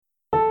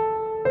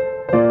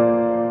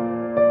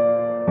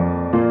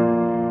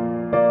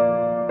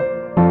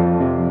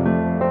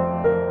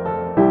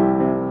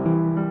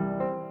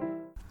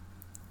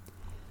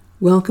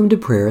Welcome to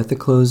prayer at the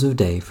close of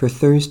day for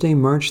Thursday,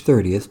 March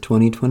 30th,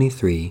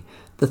 2023,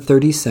 the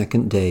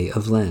 32nd day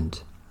of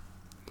Lent.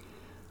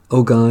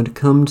 O God,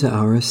 come to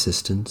our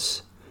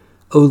assistance.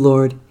 O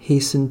Lord,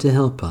 hasten to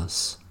help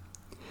us.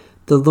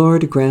 The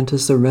Lord grant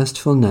us a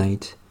restful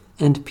night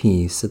and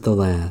peace at the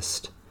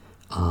last.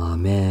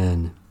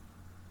 Amen.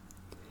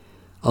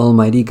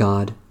 Almighty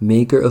God,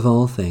 maker of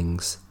all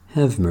things,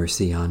 have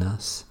mercy on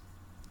us.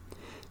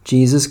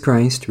 Jesus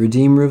Christ,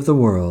 Redeemer of the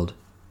world,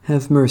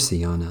 have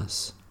mercy on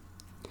us.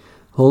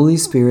 Holy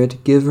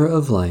Spirit, giver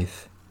of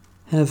life,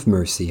 have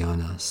mercy on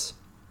us.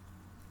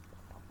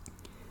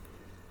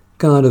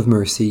 God of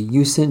mercy,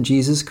 you sent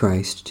Jesus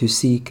Christ to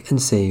seek and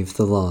save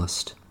the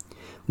lost.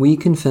 We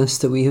confess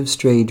that we have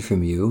strayed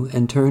from you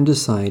and turned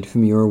aside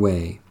from your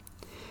way.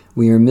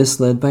 We are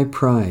misled by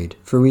pride,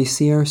 for we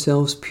see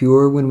ourselves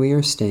pure when we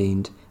are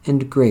stained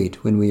and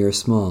great when we are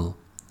small.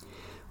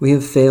 We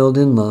have failed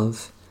in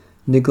love,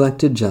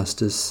 neglected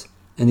justice,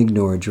 and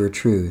ignored your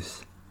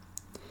truth.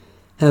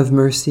 Have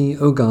mercy,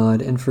 O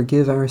God, and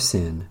forgive our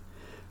sin.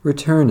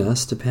 Return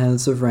us to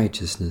paths of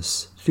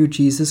righteousness through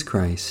Jesus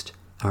Christ,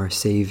 our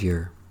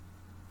Savior.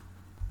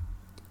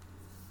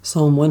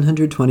 Psalm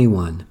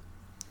 121.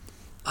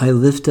 I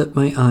lift up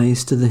my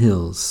eyes to the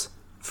hills.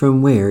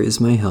 From where is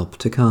my help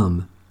to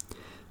come?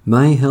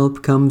 My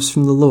help comes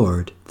from the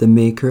Lord, the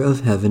Maker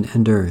of heaven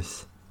and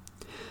earth.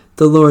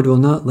 The Lord will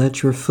not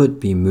let your foot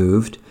be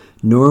moved,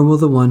 nor will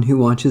the one who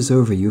watches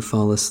over you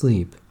fall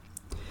asleep.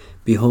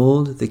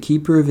 Behold, the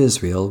keeper of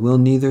Israel will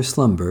neither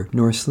slumber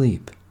nor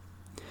sleep.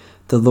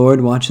 The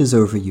Lord watches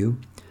over you.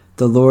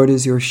 The Lord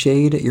is your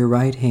shade at your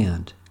right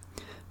hand.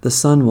 The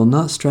sun will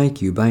not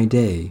strike you by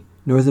day,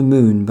 nor the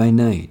moon by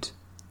night.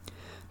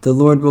 The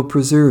Lord will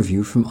preserve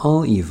you from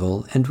all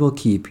evil and will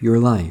keep your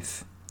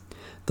life.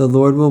 The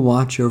Lord will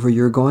watch over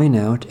your going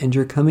out and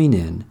your coming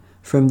in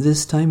from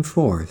this time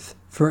forth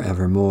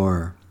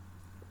forevermore.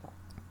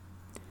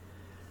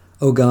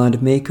 O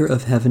God, maker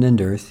of heaven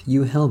and earth,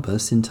 you help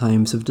us in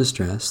times of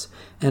distress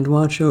and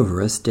watch over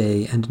us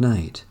day and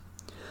night.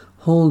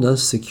 Hold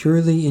us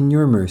securely in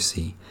your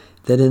mercy,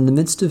 that in the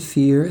midst of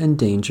fear and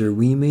danger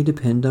we may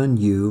depend on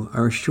you,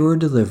 our sure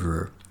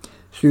deliverer,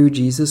 through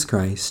Jesus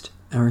Christ,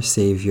 our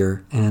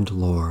Savior and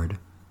Lord.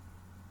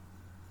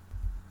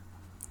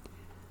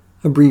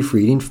 A brief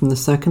reading from the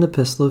second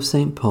epistle of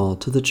St. Paul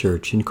to the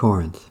church in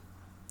Corinth.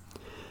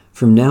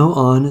 From now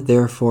on,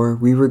 therefore,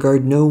 we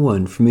regard no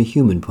one from a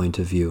human point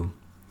of view.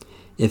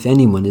 If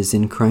anyone is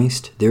in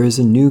Christ, there is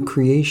a new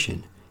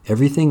creation.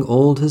 Everything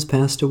old has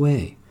passed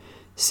away.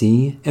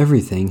 See,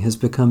 everything has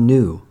become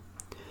new.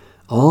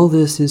 All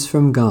this is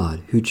from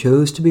God, who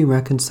chose to be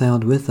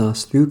reconciled with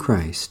us through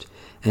Christ,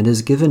 and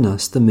has given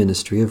us the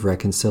ministry of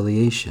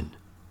reconciliation.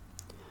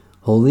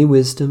 Holy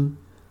wisdom,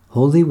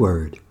 holy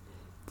word,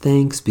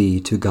 thanks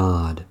be to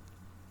God.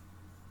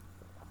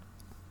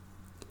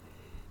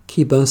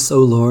 Keep us, O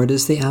Lord,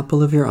 as the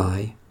apple of your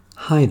eye.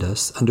 Hide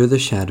us under the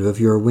shadow of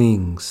your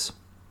wings.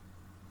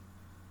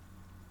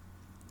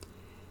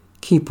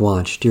 Keep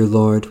watch, dear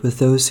Lord, with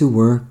those who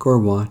work or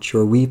watch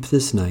or weep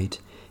this night,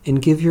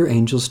 and give your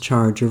angels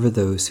charge over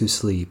those who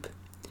sleep.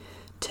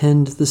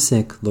 Tend the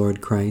sick,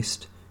 Lord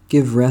Christ.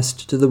 Give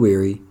rest to the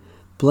weary.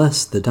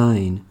 Bless the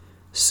dying.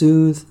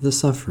 Soothe the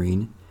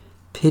suffering.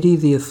 Pity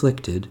the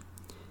afflicted.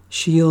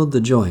 Shield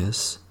the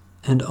joyous,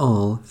 and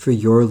all for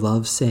your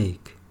love's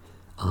sake.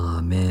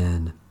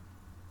 Amen.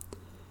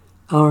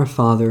 Our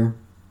Father,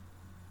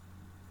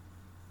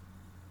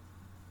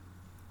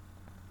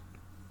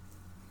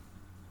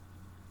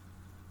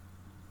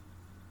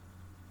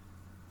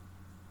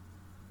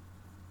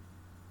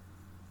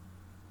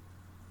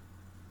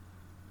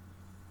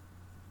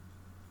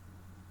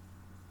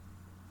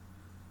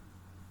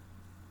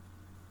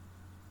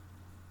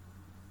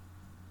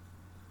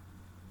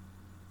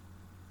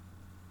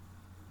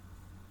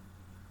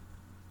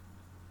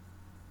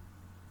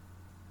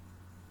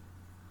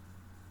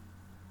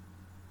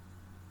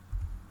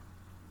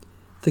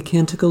 the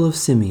Canticle of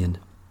Simeon.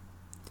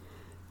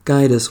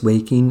 Guide us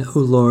waking, O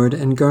Lord,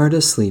 and guard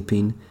us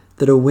sleeping,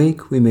 that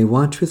awake we may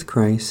watch with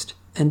Christ,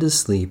 and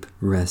asleep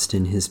rest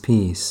in his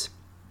peace.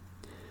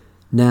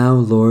 Now,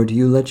 Lord,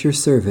 you let your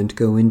servant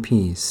go in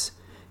peace.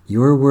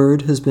 Your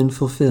word has been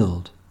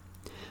fulfilled.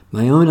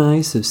 My own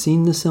eyes have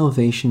seen the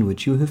salvation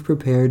which you have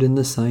prepared in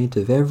the sight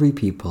of every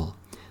people,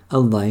 a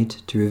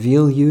light to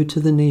reveal you to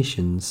the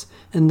nations,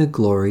 and the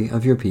glory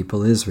of your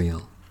people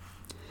Israel.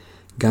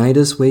 Guide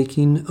us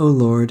waking, O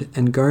Lord,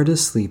 and guard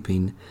us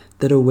sleeping,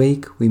 that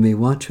awake we may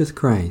watch with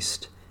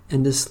Christ,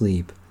 and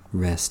asleep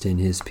rest in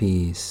his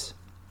peace.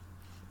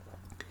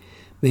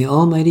 May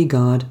Almighty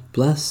God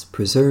bless,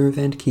 preserve,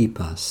 and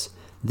keep us,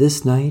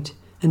 this night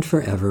and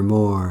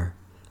forevermore.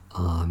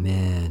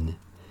 Amen.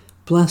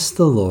 Bless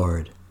the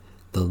Lord.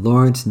 The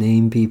Lord's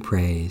name be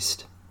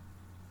praised.